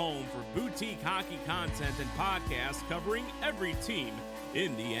 your home for boutique hockey content and podcasts covering every team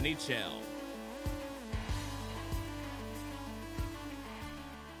in the NHL.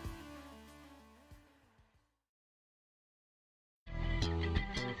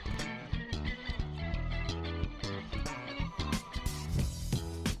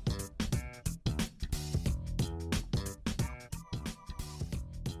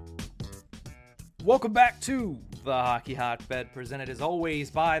 Welcome back to the Hockey Hotbed, presented as always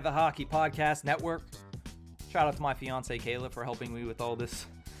by the Hockey Podcast Network. Shout out to my fiance Kayla for helping me with all this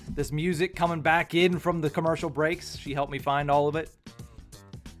music coming back in from the commercial breaks. She helped me find all of it.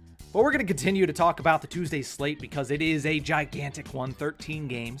 But we're going to continue to talk about the Tuesday slate because it is a gigantic one. 13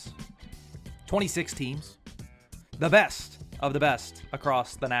 games, 26 teams, the best of the best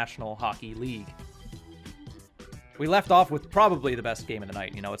across the National Hockey League. We left off with probably the best game of the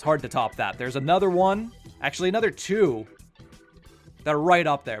night. It's hard to top that. There's another one, actually another 2 that are right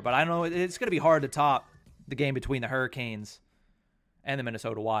up there. But I know it's going to be hard to top the game between the Hurricanes and the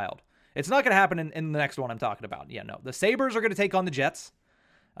Minnesota Wild. It's not going to happen in the next one I'm talking about. Yeah, no. The Sabres are going to take on the Jets.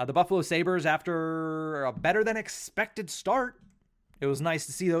 The Buffalo Sabres, after a better than expected start, it was nice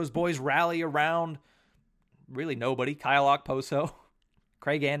to see those boys rally around really nobody. Kyle Okposo,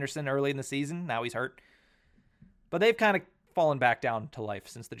 Craig Anderson early in the season. Now he's hurt. But they've kind of fallen back down to life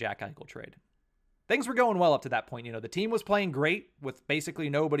since the Jack Eichel trade. Things were going well up to that point. The team was playing great with basically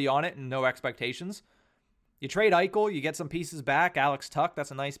nobody on it and no expectations. You trade Eichel, you get some pieces back. Alex Tuck,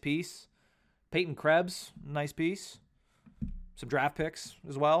 that's a nice piece. Peyton Krebs, nice piece. Some draft picks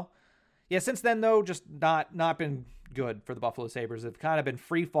as well. Yeah, since then, though, just not been good for the Buffalo Sabres. They've kind of been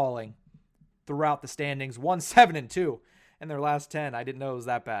free-falling throughout the standings. 1-7-2 in their last 10. I didn't know it was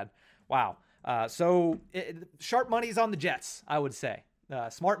that bad. Wow. Sharp money's on the Jets, I would say.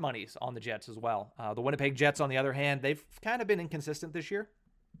 Smart money's on the Jets as well. The Winnipeg Jets, on the other hand, they've kind of been inconsistent this year.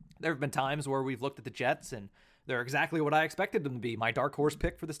 There have been times where we've looked at the Jets, and they're exactly what I expected them to be. My dark horse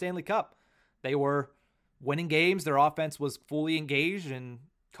pick for the Stanley Cup. They were winning games. Their offense was fully engaged, and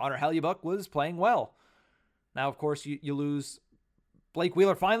Connor Hellebuyck was playing well. Now, of course, you lose. Blake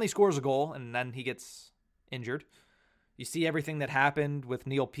Wheeler finally scores a goal, and then he gets injured. You see everything that happened with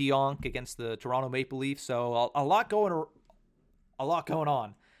Neil Pionk against the Toronto Maple Leafs. So a lot going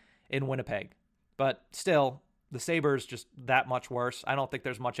on in Winnipeg. But still, the Sabres just that much worse. I don't think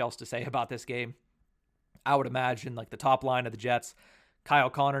there's much else to say about this game. I would imagine the top line of the Jets, Kyle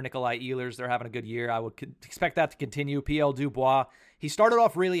Connor, Nikolai Ehlers, they're having a good year. I would expect that to continue. P.L. Dubois, he started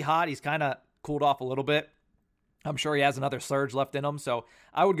off really hot. He's kind of cooled off a little bit. I'm sure he has another surge left in him, so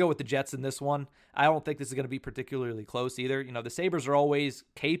I would go with the Jets in this one. I don't think this is going to be particularly close either. The Sabres are always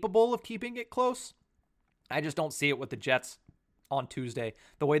capable of keeping it close. I just don't see it with the Jets on Tuesday.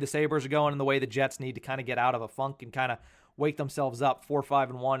 The way the Sabres are going and the way the Jets need to kind of get out of a funk and kind of wake themselves up.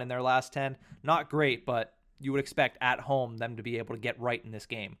 4-5-1 in their last 10. Not great, but you would expect at home them to be able to get right in this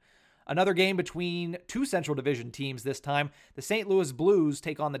game. Another game between 2 Central Division teams this time. The St. Louis Blues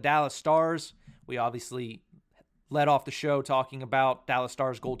take on the Dallas Stars. We obviously led off the show talking about Dallas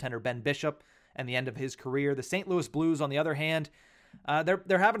Stars goaltender Ben Bishop and the end of his career. The St. Louis Blues, on the other hand,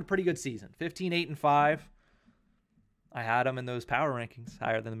 they're having a pretty good season. 15-8-5. I had them in those power rankings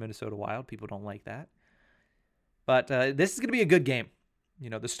higher than the Minnesota Wild. People don't like that. But this is going to be a good game. You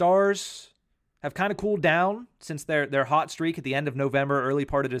know, the Stars have kind of cooled down since their hot streak at the end of November, early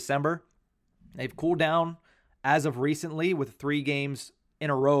part of December. They've cooled down as of recently with 3 games in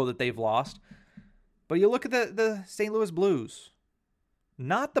a row that they've lost. But you look at the St. Louis Blues.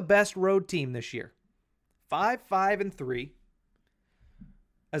 Not the best road team this year. 5-5-3.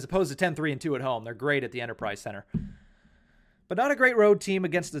 As opposed to 10-3-2 at home. They're great at the Enterprise Center. But not a great road team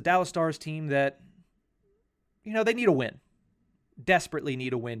against the Dallas Stars team that, you know, they need a win. Desperately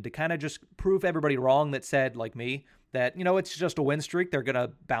need a win to kind of just prove everybody wrong that said, like me, that, you know, it's just a win streak. They're going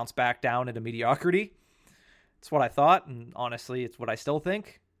to bounce back down into mediocrity. It's what I thought, and honestly, it's what I still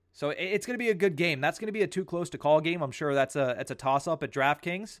think. So it's going to be a good game. That's going to be a too close to call game. I'm sure it's a toss-up at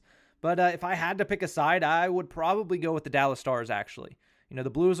DraftKings. But if I had to pick a side, I would probably go with the Dallas Stars, actually. You know, the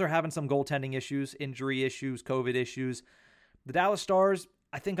Blues are having some goaltending issues, injury issues, COVID issues. The Dallas Stars,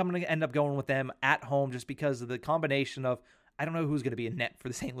 I think I'm going to end up going with them at home just because of the combination of, I don't know who's going to be in net for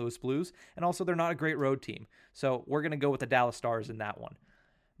the St. Louis Blues, and also they're not a great road team. So we're going to go with the Dallas Stars in that one.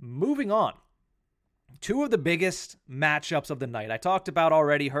 Moving on. 2 of the biggest matchups of the night. I talked about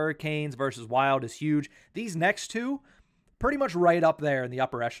already, Hurricanes versus Wild is huge. These next 2, pretty much right up there in the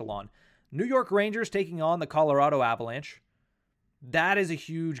upper echelon. New York Rangers taking on the Colorado Avalanche. That is a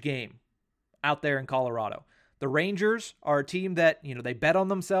huge game out there in Colorado. The Rangers are a team that, you know, they bet on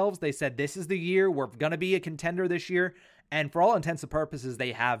themselves. They said, this is the year. We're going to be a contender this year. And for all intents and purposes,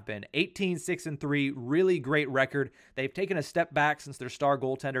 they have been. 18-6-3, really great record. They've taken a step back since their star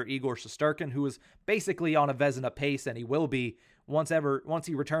goaltender, Igor Shesterkin, who is basically on a Vezina pace, and he will be once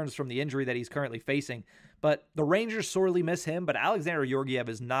he returns from the injury that he's currently facing. But the Rangers sorely miss him, but Alexander Georgiev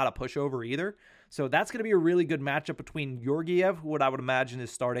is not a pushover either. So that's going to be a really good matchup between Georgiev, who what I would imagine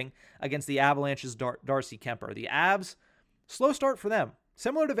is starting, against the Avalanche's Darcy Kemper. The Avs, slow start for them.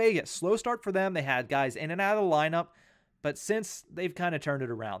 Similar to Vegas, slow start for them. They had guys in and out of the lineup. But since they've kind of turned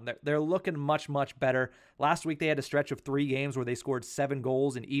it around, they're looking much, much better. Last week, they had a stretch of 3 games where they scored 7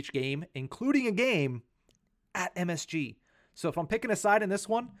 goals in each game, including a game at MSG. So if I'm picking a side in this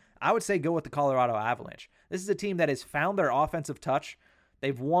one, I would say go with the Colorado Avalanche. This is a team that has found their offensive touch.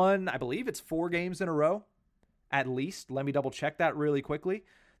 They've won, I believe it's 4 games in a row, at least. Let me double check that really quickly.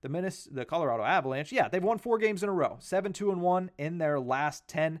 The Colorado Avalanche, yeah, they've won 4 games in a row. 7-2-1 in their last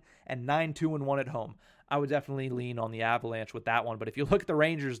 10 and 9-2-1 at home. I would definitely lean on the Avalanche with that one. But if you look at the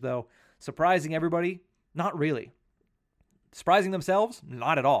Rangers, though, surprising everybody, not really. Surprising themselves,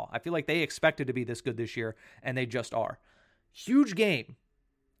 not at all. I feel like they expected to be this good this year, and they just are. Huge game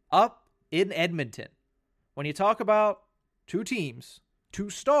up in Edmonton. When you talk about 2 teams, 2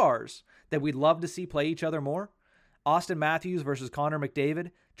 stars that we'd love to see play each other more, Austin Matthews versus Connor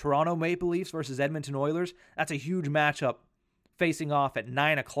McDavid, Toronto Maple Leafs versus Edmonton Oilers, that's a huge matchup facing off at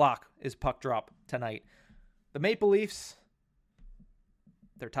 9 o'clock is puck drop tonight. The Maple Leafs,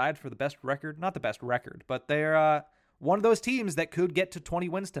 they're tied for the best record. Not the best record, but they're one of those teams that could get to 20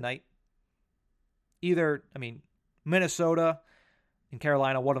 wins tonight. Minnesota and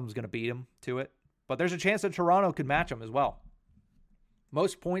Carolina, one of them's going to beat them to it. But there's a chance that Toronto could match them as well.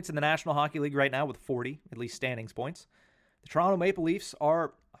 Most points in the National Hockey League right now with 40, at least standings points. The Toronto Maple Leafs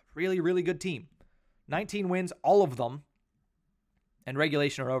are a really, really good team. 19 wins, all of them, and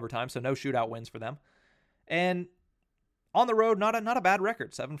regulation or overtime, so no shootout wins for them. And on the road, not a bad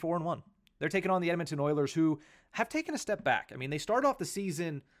record, 7-4-1. They're taking on the Edmonton Oilers, who have taken a step back. I mean, they started off the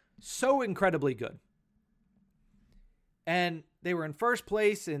season so incredibly good. And they were in first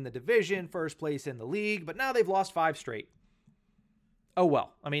place in the division, first place in the league, but now they've lost 5 straight. Oh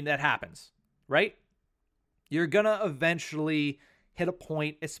well, I mean, that happens, right? You're going to eventually hit a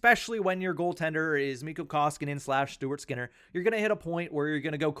point, especially when your goaltender is Mikko Koskinen / Stuart Skinner. You're going to hit a point where you're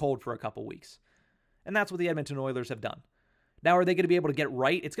going to go cold for a couple weeks. And that's what the Edmonton Oilers have done. Now, are they going to be able to get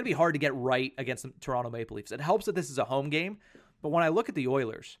right? It's going to be hard to get right against the Toronto Maple Leafs. It helps that this is a home game. But when I look at the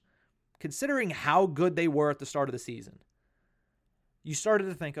Oilers, considering how good they were at the start of the season, you started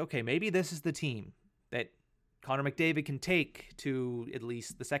to think, okay, maybe this is the team that Connor McDavid can take to at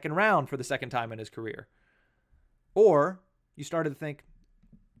least the second round for the second time in his career. Or you started to think,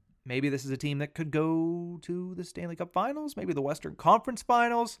 maybe this is a team that could go to the Stanley Cup Finals, maybe the Western Conference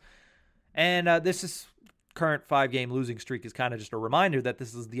Finals. And this is current 5-game losing streak is kind of just a reminder that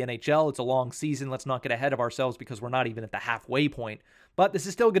this is the NHL. It's a long season. Let's not get ahead of ourselves because we're not even at the halfway point. But this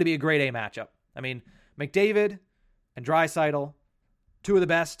is still going to be a grade A matchup. I mean, McDavid and Draisaitl, two of the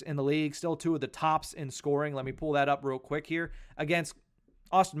best in the league, still two of the tops in scoring. Let me pull that up real quick here against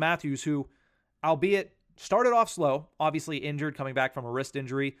Austin Matthews, who, albeit started off slow, obviously injured, coming back from a wrist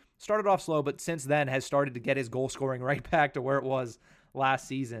injury, started off slow, but since then has started to get his goal scoring right back to where it was last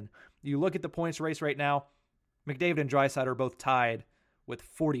season. You look at the points race right now, McDavid and Draisaitl are both tied with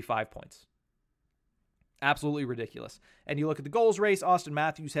 45 points. Absolutely ridiculous. And you look at the goals race, Austin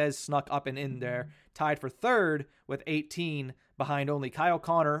Matthews has snuck up and in there, tied for third with 18, behind only Kyle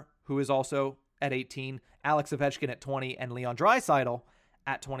Connor, who is also at 18, Alex Ovechkin at 20, and Leon Draisaitl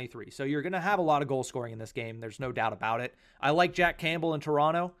at 23. So you're going to have a lot of goal scoring in this game. There's no doubt about it. I like Jack Campbell in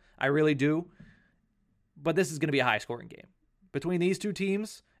Toronto. I really do. But this is going to be a high-scoring game. Between these two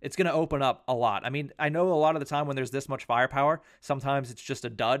teams, it's going to open up a lot. I mean, I know a lot of the time when there's this much firepower, sometimes it's just a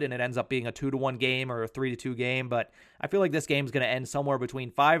dud and it ends up being a 2-1 game or a 3-2 game. But I feel like this game is going to end somewhere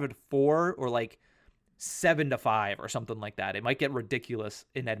between 5-4 or like 7-5 or something like that. It might get ridiculous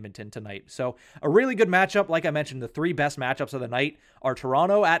in Edmonton tonight. So a really good matchup. Like I mentioned, the three best matchups of the night are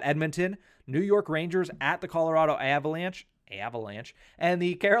Toronto at Edmonton, New York Rangers at the Colorado Avalanche, and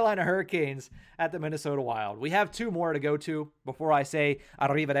the Carolina Hurricanes at the Minnesota Wild. We have two more to go to before I say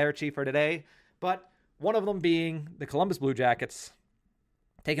arrivederci for today, but one of them being the Columbus Blue Jackets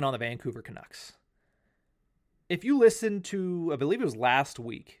taking on the Vancouver Canucks. If you listen to, I believe it was last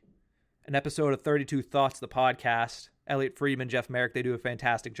week, an episode of 32 Thoughts, the podcast, Elliot Friedman, Jeff Merrick, they do a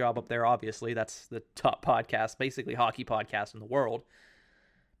fantastic job up there, obviously. That's the top podcast, basically hockey podcast in the world.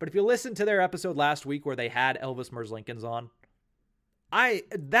 But if you listen to their episode last week where they had Elvis Merzlikins on,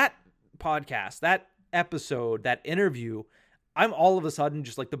 that podcast, that episode, that interview, I'm all of a sudden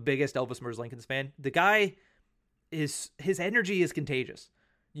just like the biggest Elvis Merzlikins fan. The guy his energy is contagious.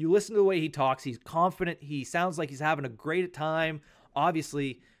 You listen to the way he talks, he's confident, he sounds like he's having a great time.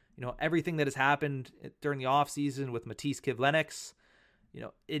 Obviously, everything that has happened during the offseason with Matisse Kivlenieks,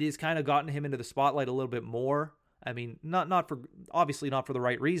 it has kind of gotten him into the spotlight a little bit more. I mean, not for the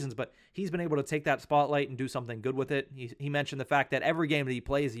right reasons, but he's been able to take that spotlight and do something good with it. He mentioned the fact that every game that he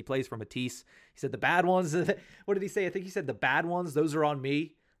plays for Matisse. He said the bad ones, what did he say? I think he said the bad ones, those are on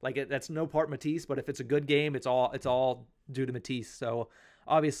me. Like that's no part Matisse, but if it's a good game, it's all due to Matisse. So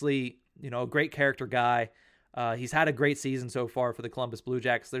obviously, a great character guy. He's had a great season so far for the Columbus Blue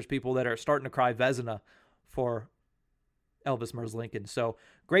Jackets. There's people that are starting to cry Vezina for Elvis Merzlikins. So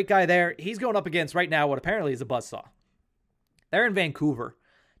great guy there. He's going up against right now what apparently is a buzzsaw. They're in Vancouver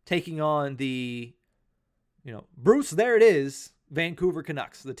taking on the, Bruce, there it is, Vancouver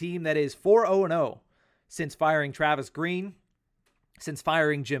Canucks, the team that is 4-0-0 since firing Travis Green, since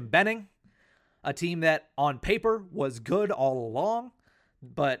firing Jim Benning, a team that on paper was good all along,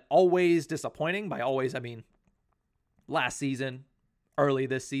 but always disappointing. By always, I mean last season, early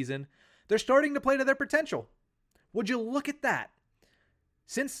this season. They're starting to play to their potential. Would you look at that?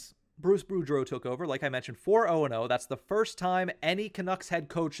 Since Bruce Boudreau took over, like I mentioned, 4-0-0. That's the first time any Canucks head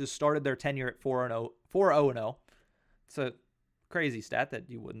coach has started their tenure at 4-0-0. It's a crazy stat that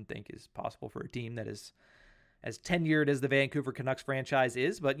you wouldn't think is possible for a team that is as tenured as the Vancouver Canucks franchise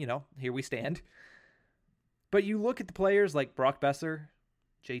is, but, here we stand. But you look at the players like Brock Besser,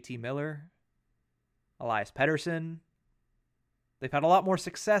 JT Miller, Elias Pettersson. They've had a lot more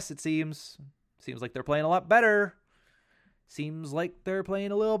success, it seems. Seems like they're playing a lot better. Seems like they're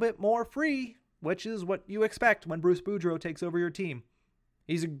playing a little bit more free, which is what you expect when Bruce Boudreau takes over your team.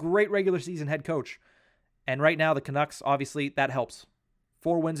 He's a great regular season head coach. And right now, the Canucks, obviously, that helps.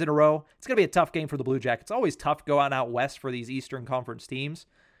 4 wins in a row. It's going to be a tough game for the Blue Jackets. It's always tough to go out west for these Eastern Conference teams.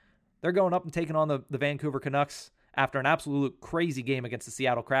 They're going up and taking on the Vancouver Canucks after an absolute crazy game against the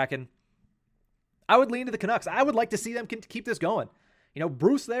Seattle Kraken. I would lean to the Canucks. I would like to see them keep this going.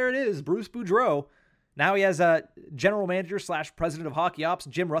 Bruce, there it is, Bruce Boudreau. Now he has a general manager / president of hockey ops,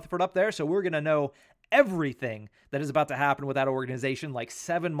 Jim Rutherford, up there. So we're going to know everything that is about to happen with that organization like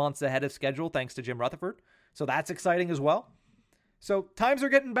 7 months ahead of schedule, thanks to Jim Rutherford. So that's exciting as well. So times are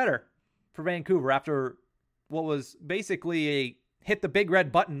getting better for Vancouver after what was basically a hit the big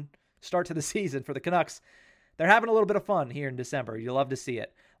red button start to the season for the Canucks. They're having a little bit of fun here in December. You'll love to see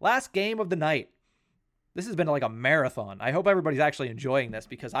it. Last game of the night. This has been like a marathon. I hope everybody's actually enjoying this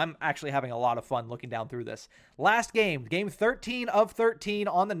because I'm actually having a lot of fun looking down through this. Last game 13 of 13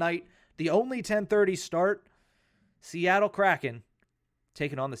 on the night. The only 10:30 start. Seattle Kraken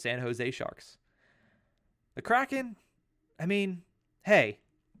taking on the San Jose Sharks. The Kraken, I mean, hey,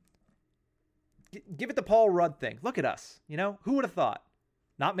 give it the Paul Rudd thing. Look at us. Who would have thought?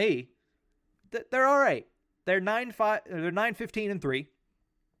 Not me. They're all right. They're 9-15-3.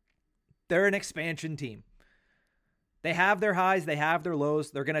 They're an expansion team. They have their highs. They have their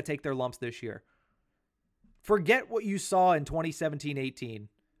lows. They're going to take their lumps this year. Forget what you saw in 2017-18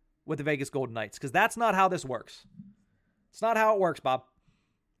 with the Vegas Golden Knights, because that's not how this works. It's not how it works, Bob.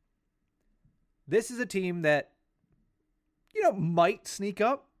 This is a team that, might sneak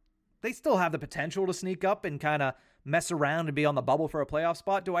up. They still have the potential to sneak up and kind of mess around and be on the bubble for a playoff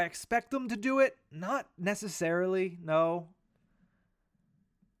spot. Do I expect them to do it? Not necessarily, no.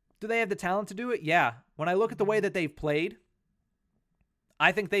 Do they have the talent to do it? Yeah. When I look at the way that they've played,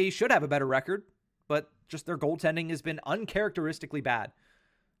 I think they should have a better record, but just their goaltending has been uncharacteristically bad.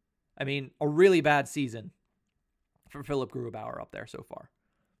 I mean, a really bad season for Philip Grubauer up there so far.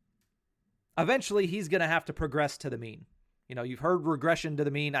 Eventually, he's going to have to progress to the mean. You've heard regression to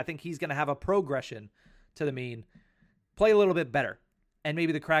the mean. I think he's going to have a progression to the mean. Play a little bit better. And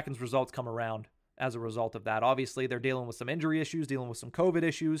maybe the Kraken's results come around as a result of that. Obviously, they're dealing with some injury issues, dealing with some COVID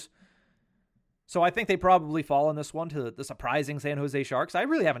issues. So I think they probably fall in this one to the surprising San Jose Sharks. I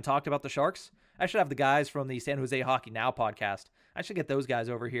really haven't talked about the Sharks. I should have the guys from the San Jose Hockey Now podcast. I should get those guys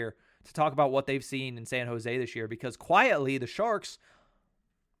over here to talk about what they've seen in San Jose this year, because quietly the Sharks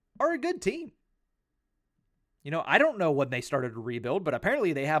are a good team. I don't know when they started to rebuild, but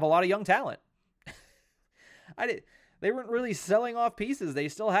apparently they have a lot of young talent. They weren't really selling off pieces. They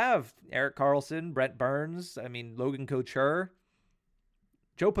still have Erik Karlsson, Brent Burns, Logan Couture.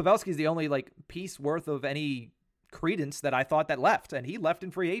 Joe Pavelski's the only piece worth of any credence that I thought that left, and he left in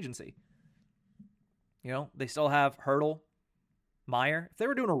free agency. They still have Hertl, Meyer. If they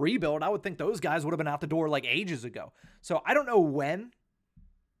were doing a rebuild, I would think those guys would have been out the door ages ago. So I don't know when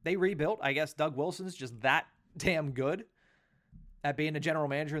they rebuilt. I guess Doug Wilson's just that damn good at being a general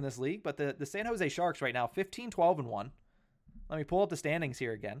manager in this league. But the San Jose Sharks right now, 15-12-1. Let me pull up the standings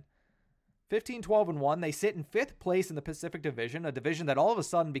here again. 15-12-1. They sit in 5th place in the Pacific Division, a division that all of a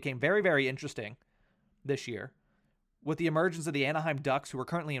sudden became very, very interesting this year with the emergence of the Anaheim Ducks, who are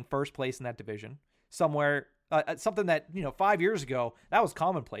currently in 1st place in that division. Something that, 5 years ago, that was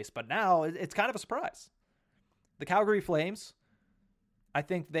commonplace, but now it's kind of a surprise. The Calgary Flames, I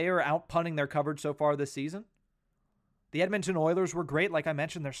think they are outpunting their coverage so far this season. The Edmonton Oilers were great. Like I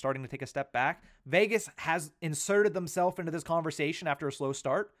mentioned, they're starting to take a step back. Vegas has inserted themselves into this conversation after a slow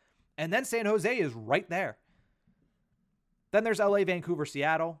start. And then San Jose is right there. Then there's LA, Vancouver,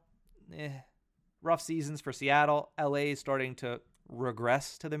 Seattle. Rough seasons for Seattle. LA is starting to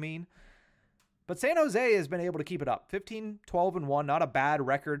regress to the mean. But San Jose has been able to keep it up. 15-12-1, not a bad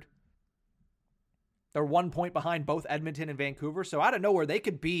record. They're 1 point behind both Edmonton and Vancouver. So out of nowhere, they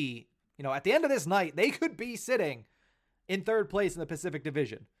could be, at the end of this night, they could be sitting in 3rd place in the Pacific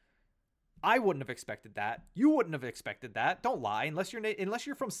Division. I wouldn't have expected that. You wouldn't have expected that. Don't lie. Unless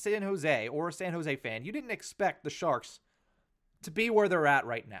you're from San Jose or a San Jose fan, you didn't expect the Sharks to be where they're at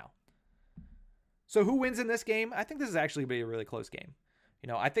right now. So who wins in this game? I think this is actually going to be a really close game.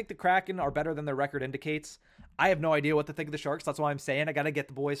 I think the Kraken are better than their record indicates. I have no idea what to think of the Sharks. That's why I'm saying I got to get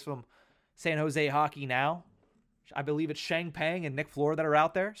the boys from San Jose Hockey Now. I believe it's Shang Peng and Nick Fleur that are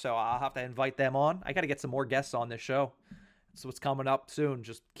out there, so I'll have to invite them on. I got to get some more guests on this show. So what's coming up soon.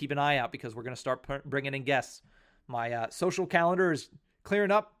 Just keep an eye out because we're going to start bringing in guests. My social calendar is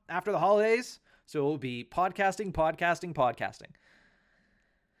clearing up after the holidays, so it will be podcasting.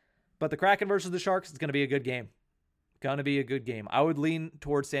 But the Kraken versus the Sharks is going to be a good game. I would lean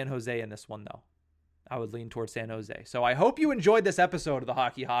towards San Jose in this one, though. So I hope you enjoyed this episode of the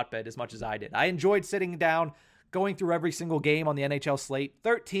Hockey Hotbed as much as I did. I enjoyed sitting down, going through every single game on the NHL slate.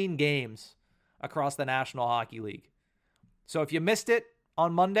 13 games across the National Hockey League. So if you missed it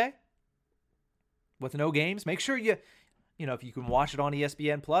on Monday with no games, make sure if you can watch it on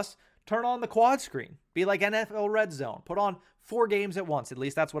ESPN Plus, turn on the quad screen. Be like NFL Red Zone. Put on 4 games at once. At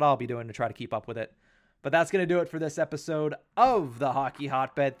least that's what I'll be doing to try to keep up with it. But that's going to do it for this episode of the Hockey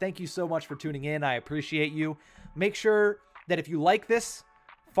Hotbed. Thank you so much for tuning in. I appreciate you. Make sure that if you like this,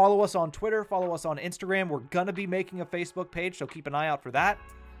 follow us on Twitter, follow us on Instagram. We're going to be making a Facebook page, so keep an eye out for that.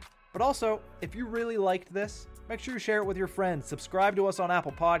 But also, if you really liked this, make sure you share it with your friends. Subscribe to us on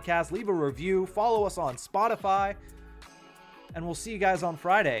Apple Podcasts. Leave a review. Follow us on Spotify. And we'll see you guys on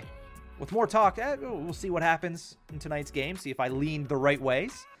Friday with more talk. We'll see what happens in tonight's game. See if I leaned the right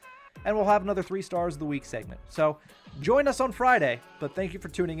ways. And we'll have another 3 Stars of the Week segment. So join us on Friday. But thank you for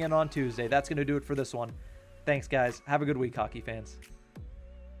tuning in on Tuesday. That's going to do it for this one. Thanks, guys. Have a good week, hockey fans.